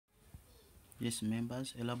Yes,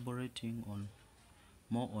 members, elaborating on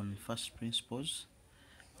more on first principles,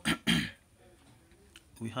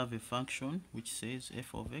 we have a function which says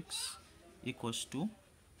f of x equals to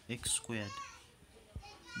x squared.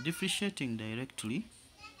 Differentiating directly,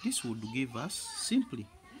 this would give us simply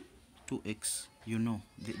 2x. You know,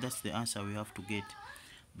 that's the answer we have to get.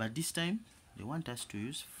 But this time, they want us to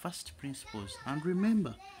use first principles. And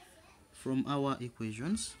remember, from our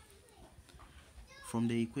equations, from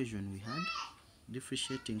the equation we had,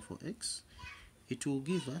 differentiating for x, it will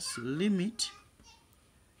give us limit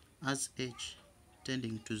as h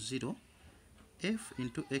tending to 0, f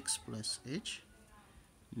into x plus h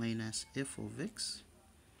minus f of x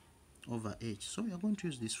over h. So we are going to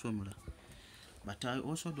use this formula. But I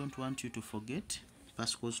also don't want you to forget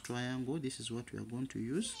Pascal's triangle. This is what we are going to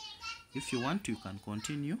use. If you want, you can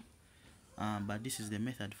continue. But this is the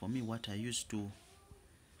method for me, what I use to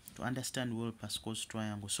understand well Pascal's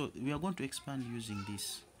triangle. So we are going to expand using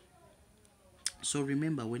this. So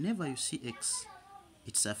remember, whenever you see x,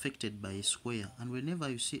 it's affected by a square, and whenever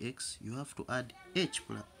you see x, you have to add h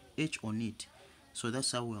plus h on it. So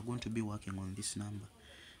that's how we are going to be working on this number.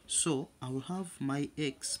 So I will have my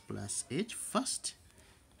x plus h first,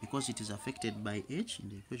 because it is affected by h in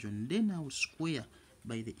the equation. Then I will square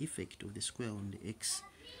by the effect of the square on the x.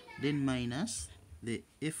 Then minus the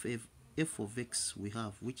f of x we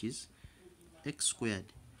have, which is x squared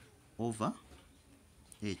over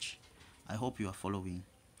h. I hope you are following.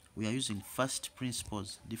 We are using first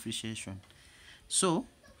principles differentiation. So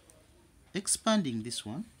expanding this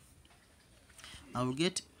one, I will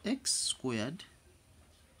get x squared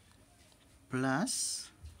plus,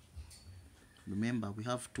 remember we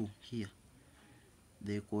have 2 here,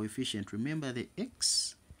 the coefficient. Remember the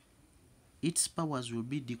x, its powers will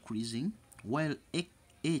be decreasing, while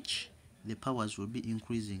h, the powers will be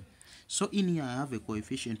increasing. So in here I have a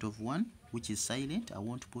coefficient of 1, which is silent. I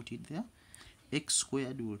won't put it there. X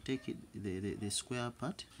squared will take it, the square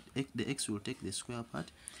part. The x will take the square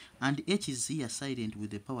part, and h is here silent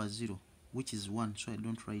with the power 0, which is 1, so I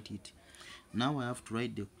don't write it. Now I have to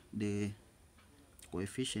write the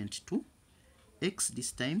coefficient 2. X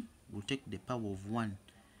this time will take the power of 1,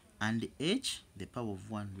 and h the power of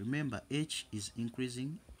 1. Remember, h is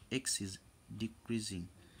increasing, x is decreasing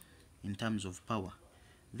in terms of power.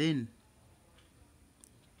 Then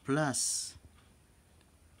plus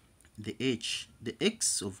the h, the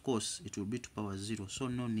x, of course, it will be to power 0, so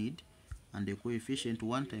no need. And the coefficient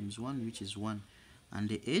 1 times 1, which is 1, and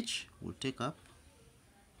the h will take up,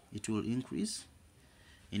 it will increase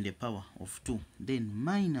in the power of 2. Then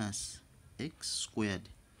minus x squared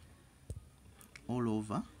all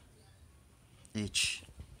over h.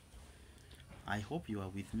 I hope you are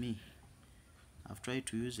with me. I've tried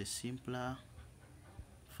to use a simpler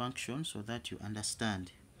function so that you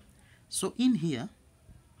understand. So in here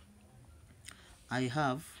I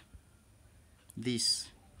have this,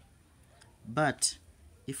 but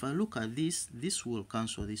if I look at this, this will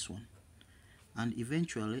cancel this one, and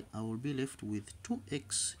eventually I will be left with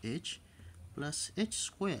 2xh plus h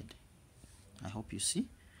squared. I hope you see,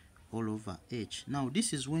 all over h. Now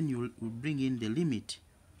this is when you will bring in the limit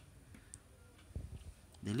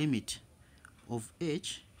of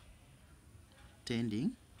h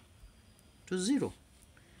tending to 0.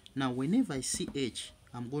 Now whenever I see h,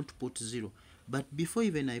 I'm going to put 0. But before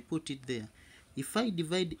even I put it there, if I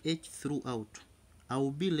divide h throughout, I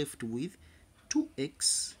will be left with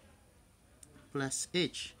 2x plus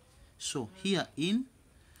h. So here in,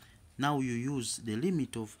 now you use the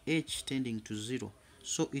limit of h tending to 0.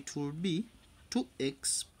 So it will be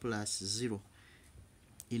 2x plus 0,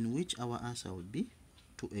 in which our answer will be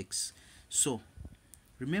 2x. So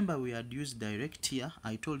remember, we had used direct here.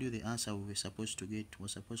 I told you the answer we were supposed to get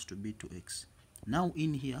was supposed to be 2x. Now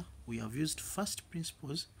in here, we have used first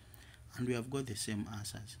principles, and we have got the same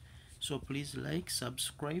answers. So please like,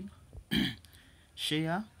 subscribe,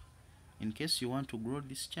 share, in case you want to grow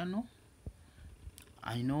this channel.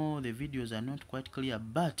 I know the videos are not quite clear,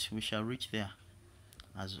 but we shall reach there.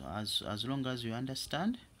 As long as you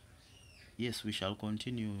understand, yes, we shall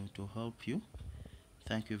continue to help you.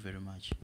 Thank you very much.